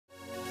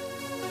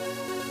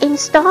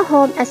Install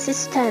Home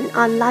Assistant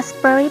on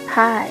Raspberry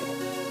Pi.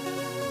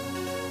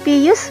 We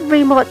use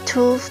remote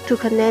tools to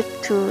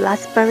connect to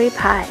Raspberry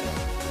Pi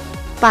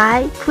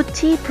by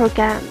PuTTY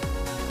program.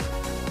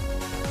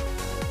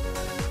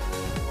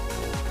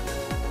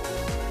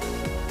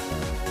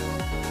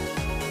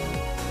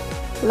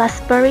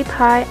 Raspberry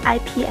Pi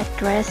IP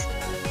address,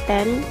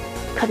 then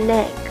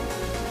connect.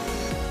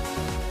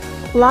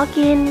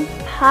 Login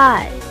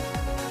Pi.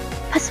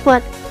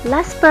 Password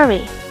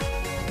Raspberry.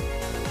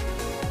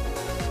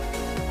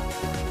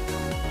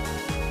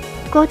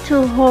 Go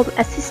to Home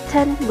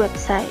Assistant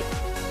website.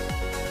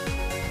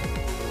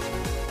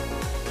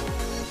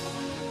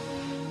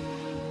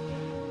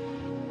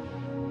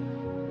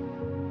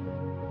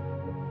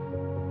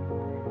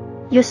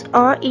 Use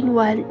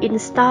all-in-one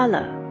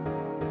installer.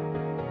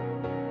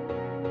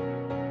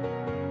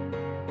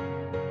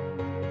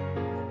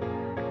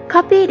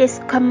 Copy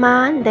this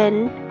command,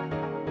 then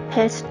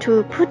paste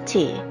to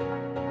PuTTY.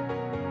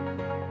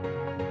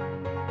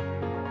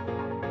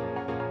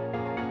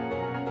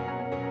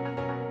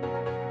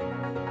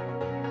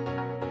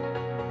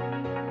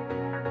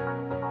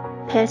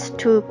 Paste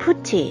to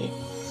PuTTY.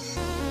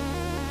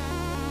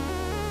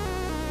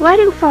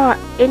 Waiting for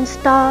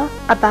install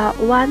about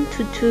 1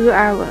 to 2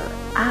 hours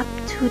up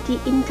to the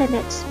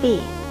internet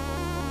speed.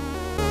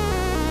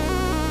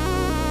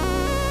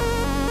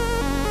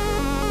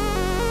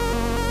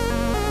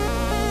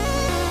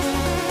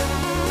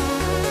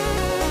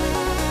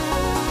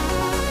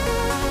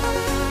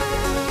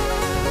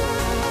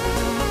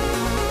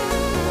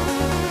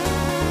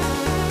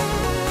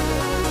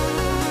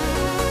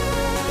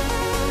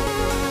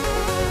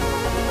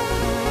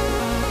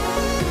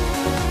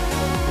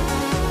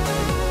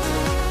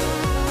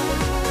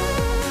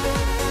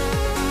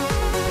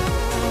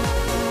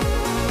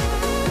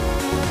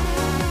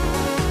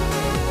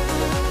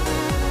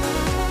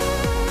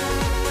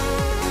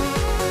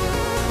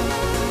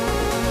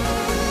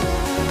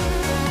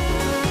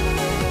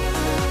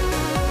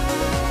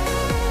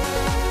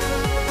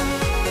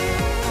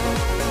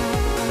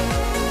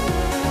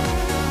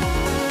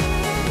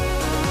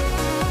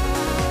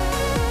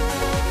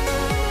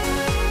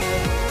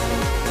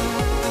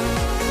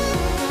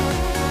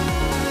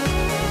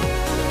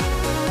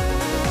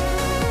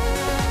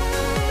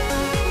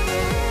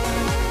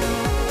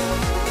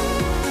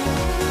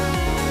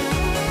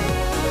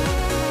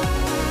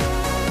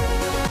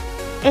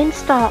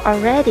 Install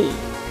already,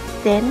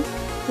 then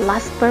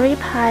Raspberry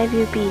Pi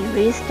will be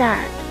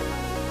restarted.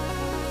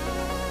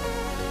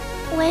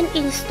 When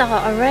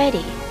installed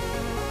already,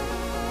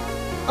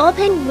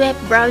 open web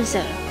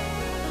browser.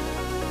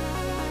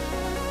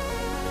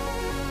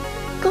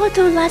 Go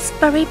to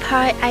Raspberry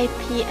Pi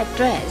IP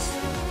address.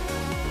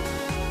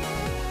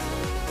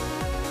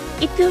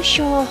 It will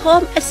show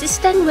Home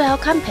Assistant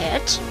welcome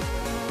page.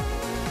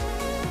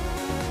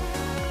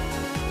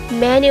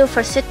 Menu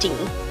for setting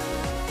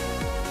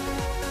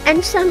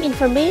and some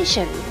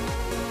information.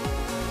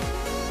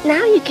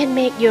 Now you can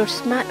make your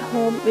smart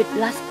home with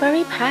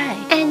Raspberry Pi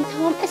and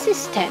Home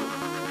Assistant.